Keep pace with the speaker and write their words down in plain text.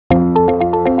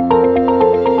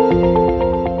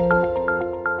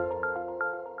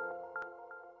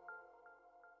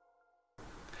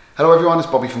Hello everyone, it's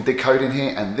Bobby from DigCoding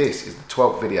here, and this is the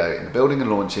 12th video in the building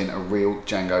and launching a real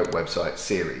Django website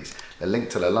series. The link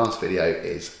to the last video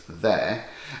is there,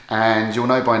 and you'll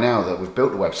know by now that we've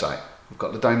built the website, we've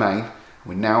got the domain,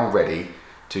 we're now ready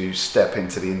to step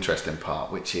into the interesting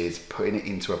part, which is putting it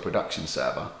into a production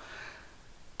server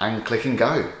and click and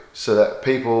go, so that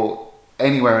people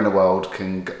anywhere in the world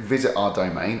can visit our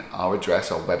domain, our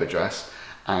address, our web address,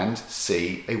 and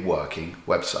see a working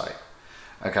website.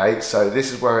 Okay, so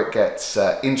this is where it gets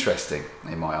interesting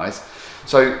in my eyes.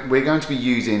 So we're going to be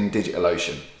using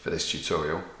DigitalOcean for this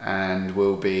tutorial, and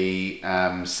we'll be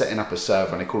setting up a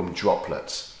server, and they call them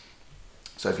droplets.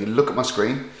 So if you look at my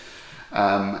screen,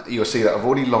 you'll see that I've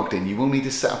already logged in. You will need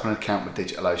to set up an account with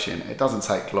DigitalOcean. It doesn't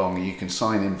take long. You can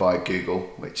sign in via Google,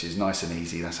 which is nice and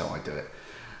easy. That's how I do it.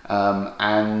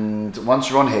 And once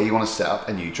you're on here, you want to set up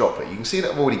a new droplet. You can see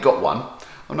that I've already got one.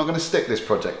 I'm not going to stick this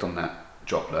project on that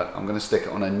droplet. I'm going to stick it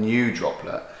on a new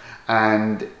droplet,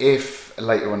 and if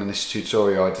later on in this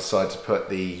tutorial I decide to put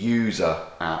the user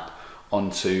app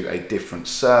onto a different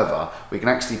server, we can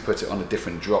actually put it on a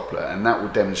different droplet, and that will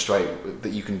demonstrate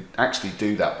that you can actually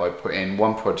do that by putting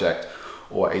one project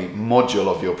or a module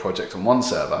of your project on one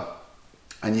server,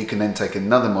 and you can then take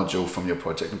another module from your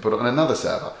project and put it on another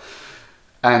server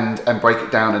and break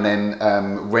it down, and then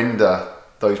render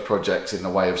those projects in the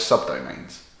way of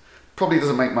subdomains. Probably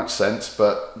doesn't make much sense,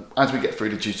 but as we get through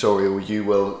the tutorial, you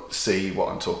will see what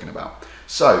I'm talking about.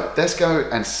 So let's go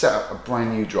and set up a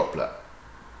brand new droplet.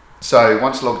 So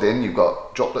once logged in, you've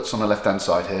got droplets on the left hand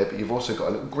side here, but you've also got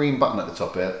a little green button at the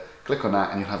top here. Click on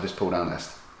that and you'll have this pull down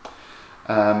list.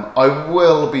 I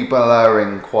will be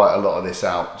blurring quite a lot of this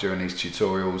out during these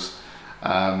tutorials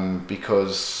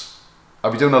because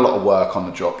I'll be doing a lot of work on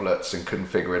the droplets and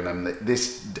configuring them.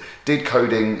 This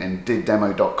DidCoding and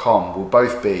diddemo.com will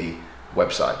both be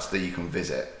websites that you can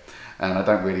visit, and I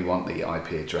don't really want the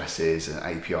IP addresses and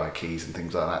API keys and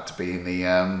things like that to be in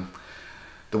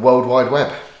the World Wide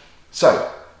Web.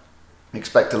 So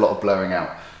expect a lot of blurring out.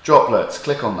 Droplets,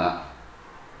 click on that.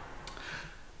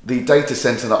 The data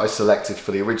center that I selected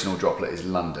for the original droplet is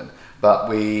London, but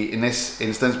in this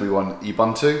instance we want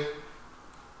Ubuntu.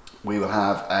 We will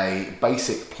have a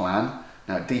basic plan.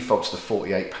 Now it defaults to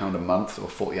 £48 a month or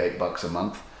 $48 a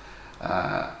month.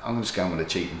 I'm just going with a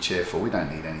cheap and cheerful. We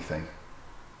don't need anything.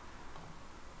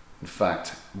 In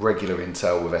fact, regular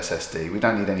Intel with SSD. We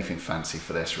don't need anything fancy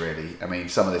for this really. I mean,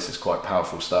 some of this is quite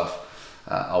powerful stuff.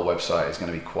 Our website is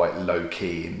going to be quite low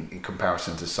key in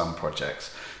comparison to some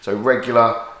projects. So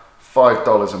regular,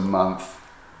 $5 a month.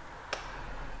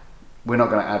 We're not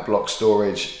going to add block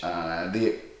storage.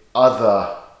 The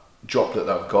other droplet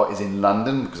that I've got is in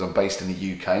London because I'm based in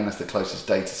the UK and that's the closest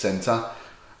data center.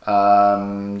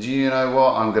 Do you know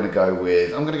what? I'm going to go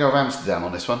with Amsterdam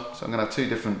on this one. So I'm going to have two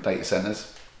different data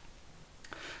centers.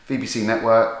 VPC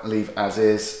network, leave as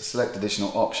is. Select additional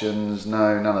options.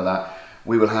 No, none of that.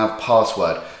 We will have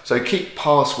password. So keep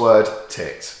password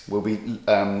ticked. We'll be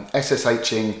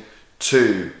SSHing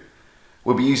to.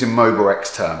 We'll be using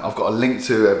MobileXterm. I've got a link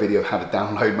to a video of how to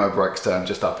download MobileXterm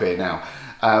just up here now.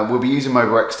 We'll be using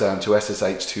MobileXterm to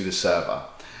SSH to the server.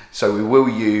 So we will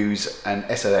use an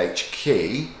SSH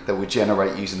key that will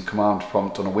generate using the command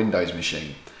prompt on a Windows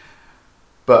machine.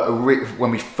 But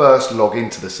when we first log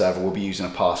into the server, we'll be using a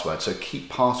password. So keep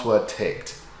password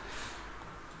ticked.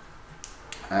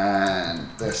 And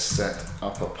let's set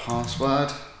up a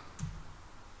password.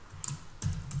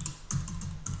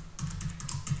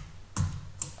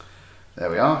 There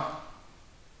we are.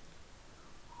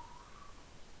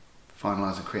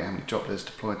 Finalize and create how many droplets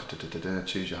deployed.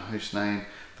 Choose your host name.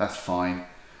 That's fine.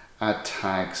 Add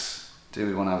tags. Do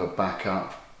we want to have a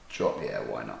backup? Yeah,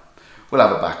 why not? We'll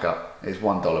have a backup. It's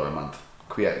 $1 a month.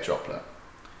 Create a droplet.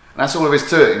 And that's all there is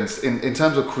to it. In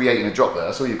terms of creating a droplet,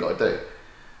 that's all you've got to do.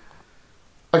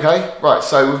 Okay, right.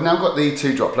 So we've now got the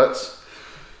two droplets.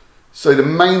 So the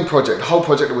main project, the whole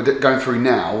project that we're going through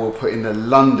now, we'll put in the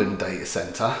London data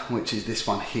center, which is this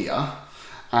one here.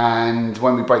 And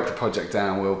when we break the project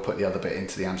down, we'll put the other bit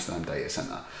into the Amsterdam data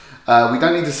center. We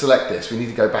don't need to select this. We need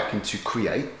to go back into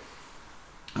create.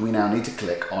 And we now need to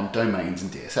click on domains and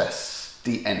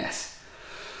DNS.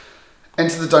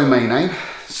 Enter the domain name.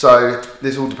 So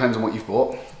this all depends on what you've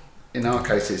bought. In our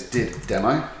case, it's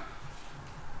diddemo.com.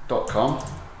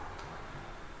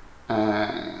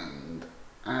 And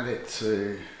add it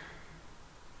to,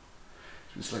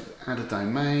 select add a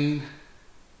domain.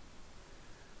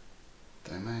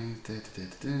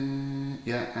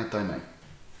 Yeah, add domain.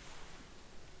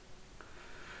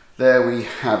 There we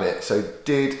have it. So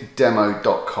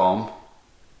diddemo.com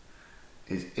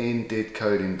is in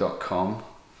didcoding.com.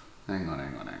 Hang on.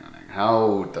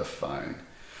 Hold the phone.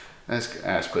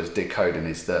 That's because did-coding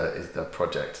is the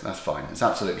project. That's fine. It's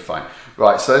absolutely fine.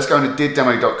 Right, so let's go into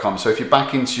diddemo.com. So if you're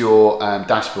back into your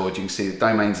dashboard, you can see the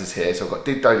domains is here. So I've got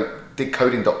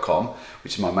didcoding.com,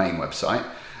 which is my main website,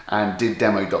 and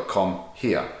diddemo.com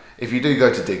here. If you do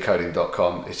go to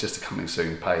didcoding.com, it's just a coming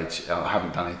soon page. I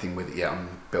haven't done anything with it yet.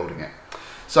 I'm building it.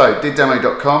 So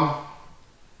diddemo.com,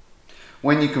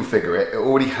 when you configure it, it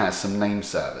already has some name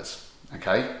servers,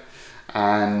 okay?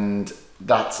 And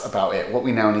that's about it. What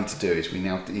we now need to do is we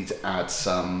now need to add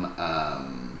some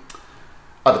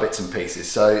other bits and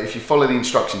pieces. So if you follow the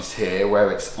instructions here,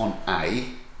 where it's on A,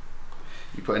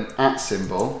 you put an @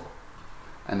 symbol,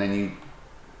 and then you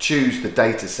choose the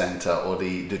data center or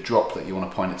the droplet you want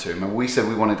to point it to. Remember, we said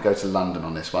we wanted to go to London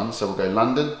on this one, so we'll go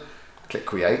London, click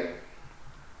create.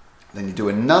 Then you do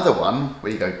another one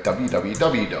where you go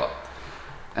www.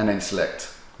 And then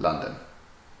select London.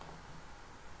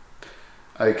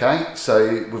 Okay,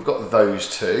 so we've got those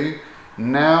two.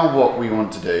 Now what we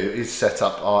want to do is set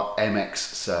up our MX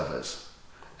servers.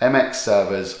 MX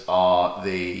servers are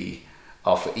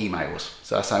for emails.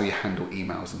 So that's how you handle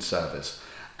emails and servers.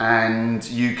 And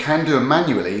you can do them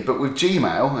manually, but with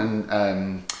Gmail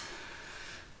and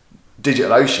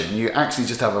DigitalOcean, you actually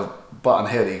just have a button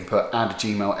here that you can put add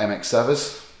Gmail MX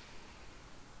servers.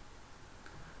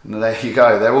 And there you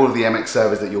go, they're all of the MX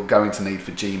servers that you're going to need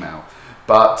for Gmail.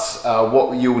 But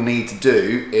what you'll need to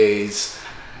do is,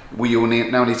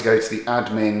 now need to go to the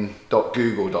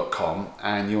admin.google.com,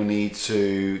 and you'll need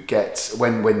to get,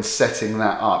 when setting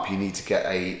that up, you need to get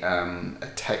a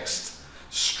text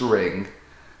string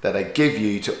that they give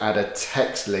you to add a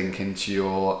text link into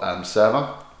your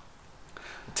server,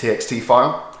 a TXT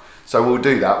file. So we'll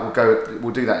do that,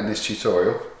 we'll do that in this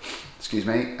tutorial. Excuse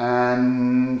me,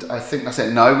 and I think that's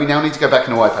it. No, we now need to go back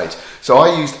into iPage. So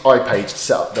I used iPage to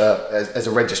set up as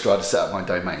a registrar to set up my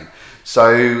domain.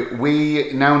 So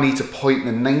we now need to point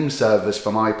the name servers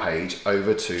from iPage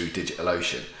over to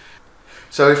DigitalOcean.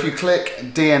 So if you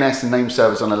click DNS and name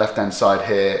servers on the left hand side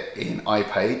here in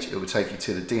iPage, it will take you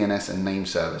to the DNS and name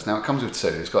servers. Now it comes with two,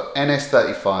 it's got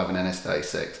NS35 and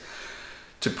NS36.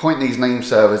 To point these name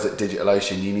servers at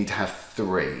DigitalOcean, you need to have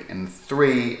three, and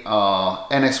three are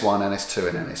NS1, NS2,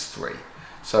 and NS3.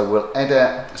 So we'll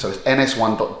edit, so it's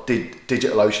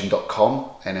ns1.digitalocean.com,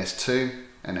 NS2,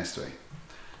 NS3.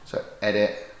 So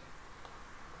edit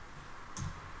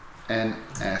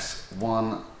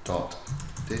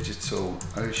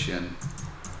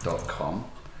ns1.digitalocean.com.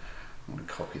 I'm going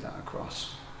to copy that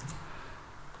across.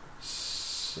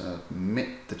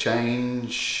 Submit the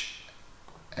change,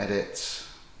 edit.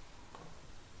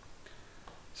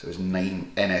 So his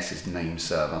name, NS is name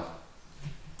server.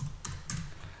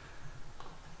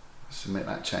 Submit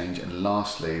that change, and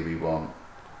lastly we want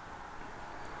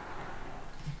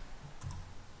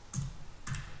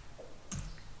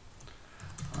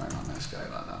hang on, let's go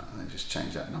like that, and then just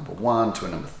change that number 1 to a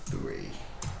number 3.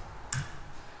 I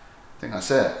think that's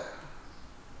it.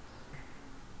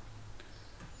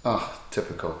 Oh,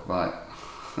 typical, right.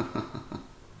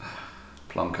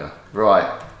 Plonker,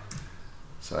 right.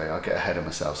 Sorry, I get ahead of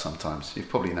myself sometimes. You've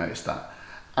probably noticed that.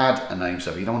 Add a name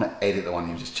server. You don't want to edit the one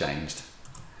you've just changed.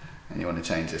 And you want to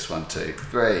change this one too.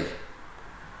 3.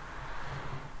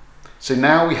 So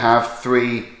now we have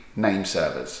 3 name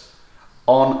servers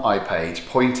on iPage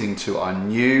pointing to our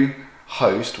new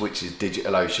host, which is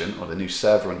DigitalOcean, or the new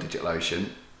server on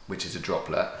DigitalOcean, which is a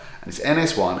droplet. And it's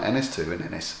NS1, NS2, and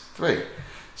NS3.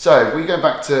 So if we go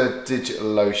back to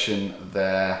DigitalOcean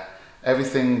there,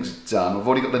 everything's done. We've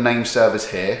already got the name servers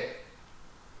here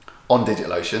on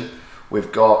DigitalOcean.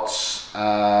 We've got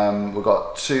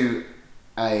 2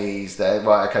 A's there.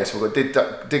 Right, okay, so we've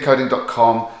got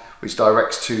didcoding.com, which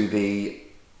directs to the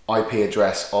IP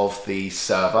address of the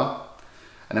server.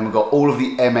 And then we've got all of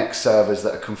the MX servers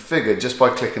that are configured just by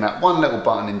clicking that one little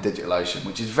button in DigitalOcean,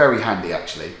 which is very handy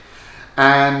actually.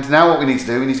 And now what we need to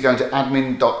do, we need to go into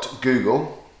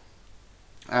admin.google,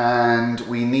 and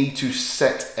we need to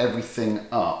set everything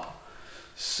up.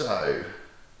 So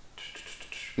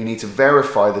we need to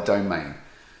verify the domain.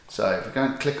 So if we go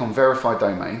and click on verify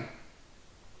domain,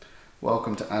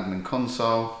 welcome to admin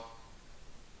console,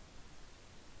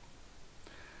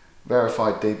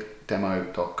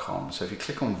 verify.demo.com. So if you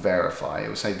click on verify, it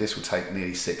will say this will take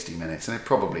nearly 60 minutes, and it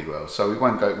probably will. So we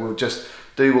won't go, we'll just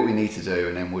do what we need to do,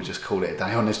 and then we'll just call it a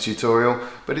day on this tutorial,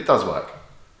 but it does work.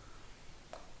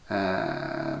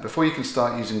 Before you can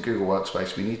start using Google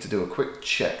Workspace, we need to do a quick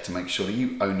check to make sure that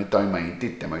you own the domain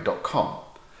diddemo.com.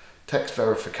 Text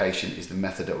verification is the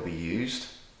method that will be used.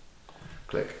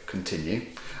 Click continue.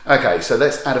 Okay, so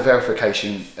let's add a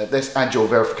verification, let's add your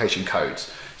verification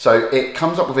codes. So it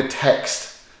comes up with a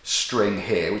text string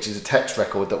here, which is a text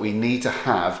record that we need to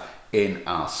have in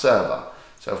our server.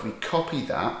 So if we copy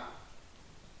that,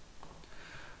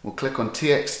 we'll click on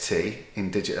TXT in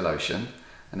DigitalOcean,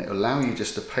 and it will allow you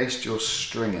just to paste your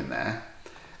string in there,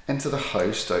 enter the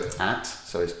host, so it's at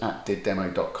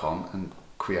diddemo.com, and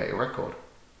create a record.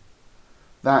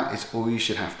 That is all you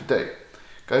should have to do.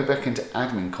 Go back into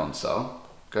admin console,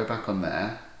 go back on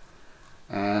there,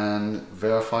 and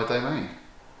verify domain.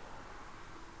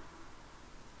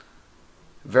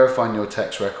 Verifying your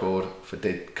text record for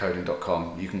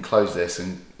didcoding.com. You can close this,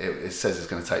 and it says it's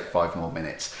going to take 5 more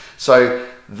minutes. So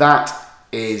that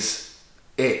is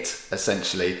it,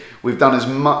 essentially. We've done as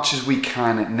much as we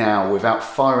can now without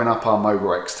firing up our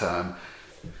MobileX term.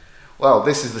 Well,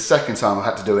 this is the second time I've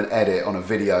had to do an edit on a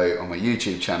video on my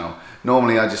YouTube channel.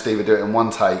 Normally I just either do it in one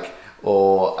take,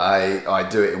 or I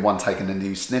do it in one take and then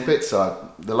use snippets.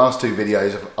 So the last 2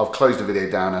 videos, I've closed the video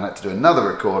down and had to do another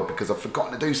record because I've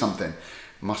forgotten to do something.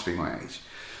 Must be my age.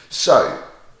 So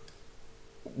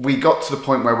we got to the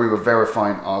point where we were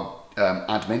verifying our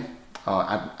admin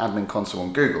console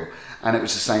on Google, and it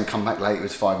was just saying come back late, it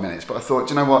was 5 minutes. But I thought,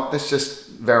 you know what, let's just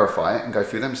verify it and go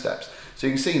through them steps. So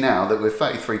you can see now that we're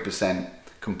 33%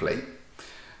 complete,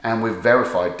 and we've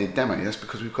verified did demo. That's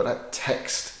because we've got that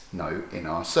text note in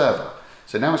our server.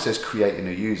 So now it says create a new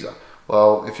user.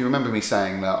 Well, if you remember me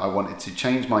saying that I wanted to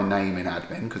change my name in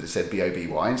admin because it said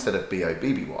B-O-B-Y instead of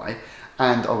B-O-B-B-Y,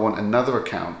 and I want another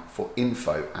account for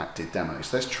info at diddemo.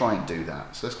 So let's try and do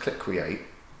that. So let's click create,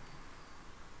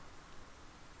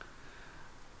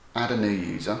 add a new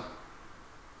user.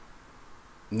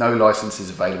 No licenses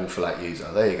available for that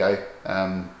user. There you go.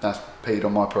 That's peed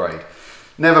on my parade.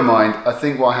 Never mind. I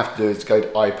think what I have to do is go to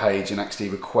iPage and actually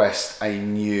request a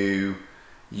new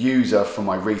user from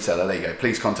my reseller. There you go.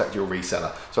 Please contact your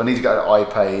reseller. So I need to go to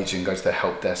iPage and go to the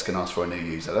help desk and ask for a new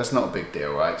user. That's not a big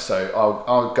deal, right? So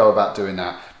I'll go about doing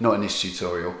that, not in this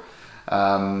tutorial.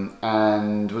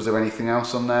 And was there anything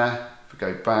else on there? If we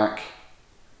go back,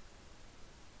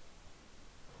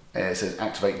 it says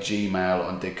activate Gmail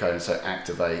on DiddCoding, so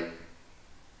activate.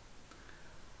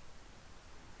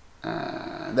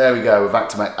 There we go, we've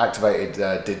activated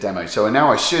DiddDemo. So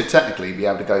now I should technically be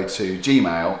able to go to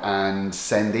Gmail and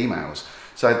send emails.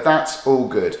 So that's all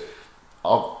good.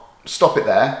 I'll stop it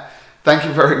there. Thank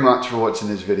you very much for watching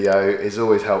this video. It's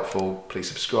always helpful. Please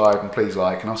subscribe and please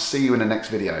like, and I'll see you in the next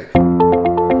video.